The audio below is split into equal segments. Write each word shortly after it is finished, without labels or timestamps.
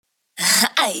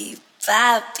Ay,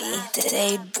 papi,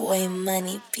 today boy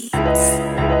money beats.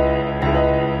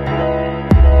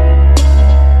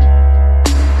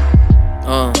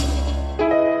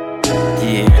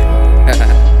 Yeah.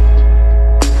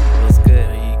 What's good,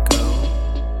 Aiko?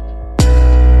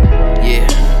 Yeah.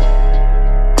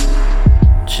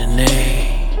 Jhene,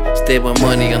 stay with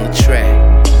money on the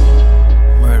track.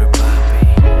 Murder Bobby.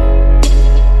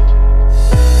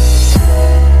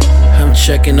 I'm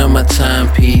checking on my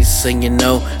timepiece, and you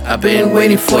know I've been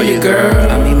waiting for you, girl.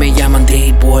 A mí me llaman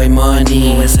D-Boy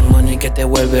Money. Ese money que te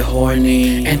vuelve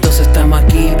horny. Entonces estamos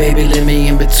aquí, baby, let me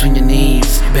in between your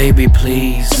knees. Baby,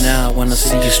 please, now I wanna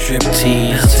see you strip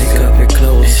tease. Now take off your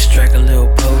clothes and strike a little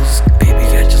pose. Baby,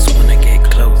 I just wanna get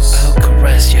close. I'll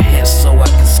caress your hair so I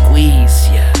can squeeze,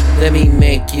 yeah. Let me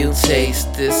make you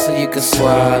taste this so you can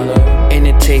swallow. And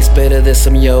it tastes better than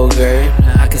some yogurt.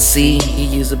 I can see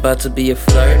you's about to be a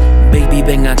flirt. Baby,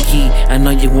 ven aquí, I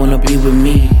know you wanna be with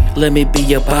me. Let me be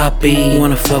your papi,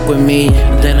 wanna fuck with me.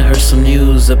 And then I heard some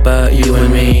news about you and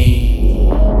me.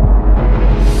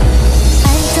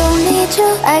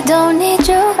 I don't need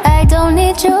you, I don't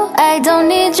need you, I don't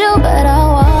need you, but I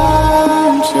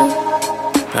want you.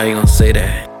 How you gonna say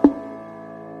that?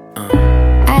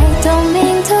 I don't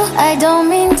mean to, I don't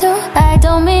mean to, I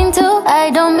don't mean to,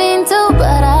 I don't mean to,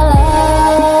 but I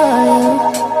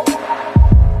love you.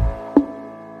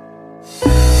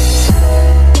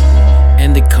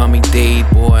 And they call me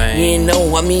D-Boy. You know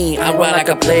what I mean, I ride like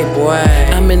a playboy.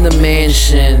 I'm in the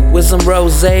mansion with some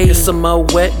rosé, some more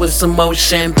wet with some more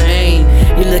champagne.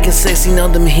 You looking sexy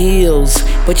on them heels,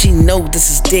 but you know this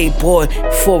is D-Boy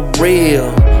for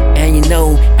real. And you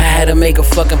know I had to make a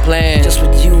fucking plan just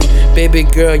with you, baby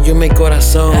girl, you me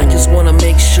corazón. I just wanna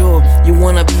make sure you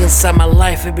wanna be inside my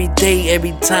life every day,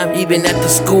 every time, even at the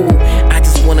school. I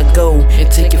just wanna go and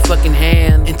take your fucking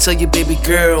hand and tell you, baby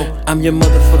girl, I'm your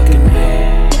motherfucking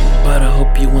man. But I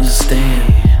hope you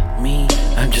understand me,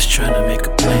 I'm just trying to make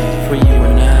a plan for you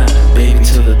and I, baby,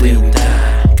 till the day we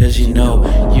die. Cause you know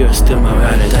you're still my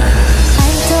ride or die.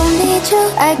 I don't need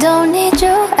you, I don't need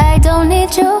you, I don't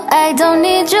need you, I don't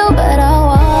need you, but I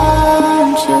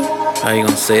want you. How you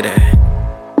gonna say that?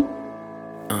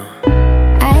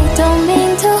 I don't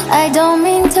mean to, I don't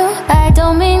mean to, I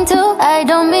don't mean to, I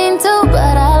don't mean to,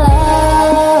 but I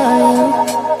love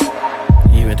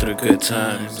you. Even through good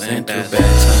times and through bad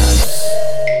times,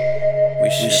 we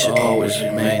should always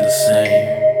remain the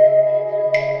same.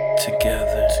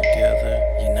 Together,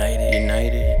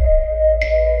 united.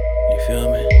 You feel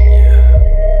me? Yeah.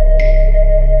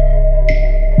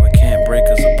 What can't break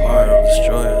us apart or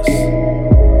destroy us?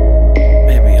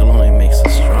 Maybe it only makes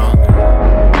us stronger.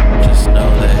 Just know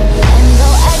that. And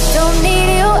though I don't need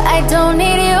you, I don't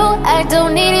need you, I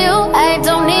don't need you, I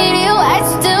don't need you, I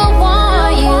still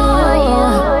want you.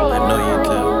 I know you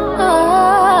do.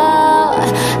 Oh,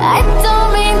 I don't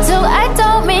mean to, I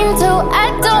don't mean to, I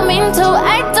don't mean to,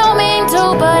 I don't mean to,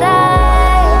 but I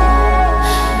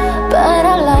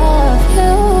love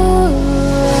you.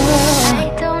 I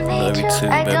don't need Love you too,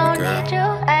 I baby don't girl. need you,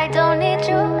 I don't need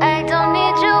you, I don't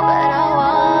need you, but I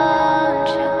want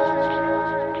you.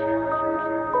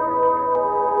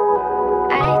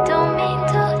 I don't mean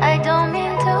to, I don't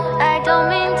mean to, I don't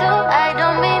mean to, I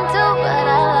don't mean to, but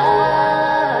I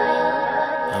love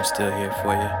you. I'm still here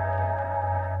for you.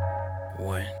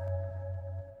 When?